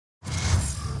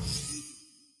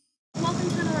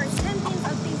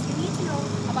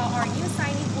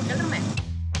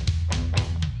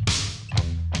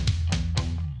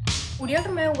Oriol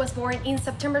Romeu was born in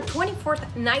September 24,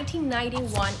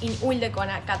 1991 in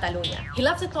Ulldecona, Catalonia. He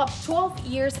left the club 12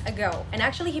 years ago, and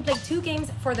actually he played 2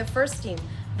 games for the first team.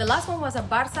 The last one was at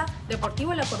Barça,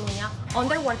 Deportivo La Coruña,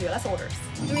 under Guardiola's orders.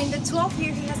 During the 12th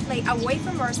year he has played away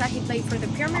from Barça, he played for the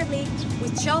Premier League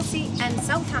with Chelsea and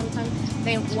Southampton,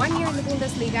 then 1 year in the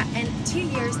Bundesliga and 2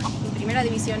 years in Primera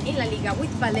División in La Liga with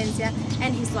Valencia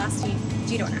and his last team,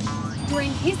 Girona.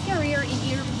 During his career in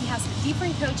Europe, he has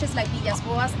different coaches like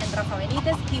Villas-Boas and Rafa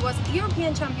Benitez. He was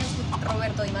European champions with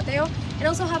Roberto Di Matteo and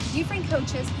also have different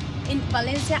coaches in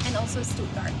Valencia and also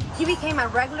Stuttgart. He became a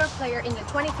regular player in the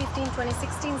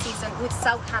 2015-2016 season with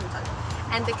Southampton,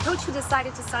 and the coach who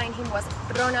decided to sign him was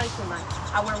Ronald Koeman,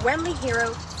 our Wembley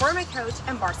hero, former coach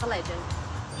and Barça legend.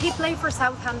 He played for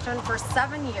Southampton for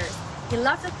 7 years. He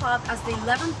left the club as the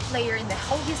 11th player in the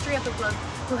whole history of the club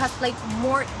who has played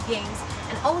more games,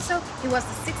 and also he was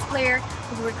the 6th player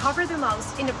who recovered the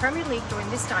most in the Premier League during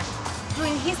this time.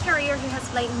 During his career, he has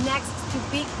played next to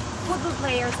big football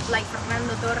players like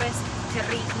Fernando Torres,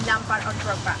 Henry, Lampard or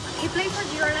Drogba. He played for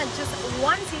Girona just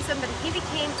 1 season, but he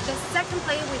became the 2nd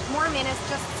player with more minutes,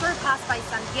 just surpassed by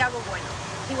Santiago Bueno.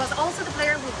 He was also the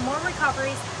player with more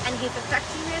recoveries, and his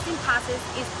effectiveness in passes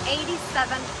is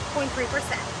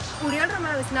 87.3%. Oriol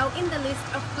Romeu is now in the list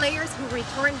of players who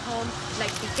return home,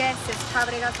 like Piqué, Cesc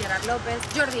Fábregas, Gerard Lopez,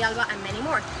 Jordi Alba, and many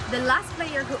more. The last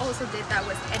player who also did that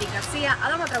was Eric Garcia,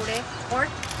 Adama Traoré, or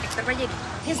Héctor Bellerín.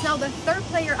 He's now the 3rd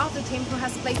player of the team who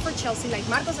has played for Chelsea, like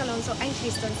Marcos Alonso and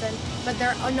Christensen, but there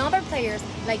are other players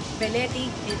like Belletti,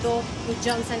 Eto'o,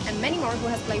 Johnson, and many more who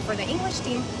has played for the English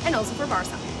team and also for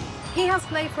Barça. He has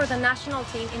played for the national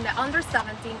team in the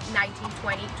under-17, 19,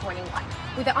 20, 21.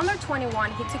 With the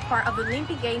under-21, he took part of the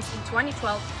Olympic Games in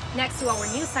 2012 next to our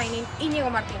new signing, Íñigo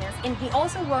Martínez, and he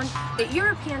also won the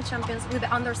European Champions with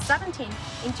the under-17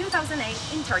 in 2008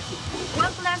 in Turkey. Well,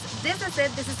 class, this is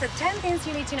it. This is the 10 things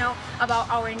you need to know about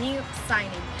our new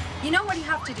signing. You know what you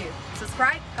have to do.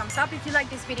 Subscribe, thumbs up if you like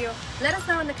this video, let us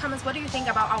know in the comments what do you think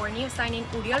about our new signing,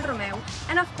 Oriol Romeu,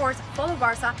 and of course, follow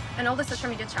Barça and all the social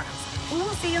media channels. We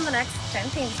will see you in the next 10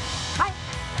 things.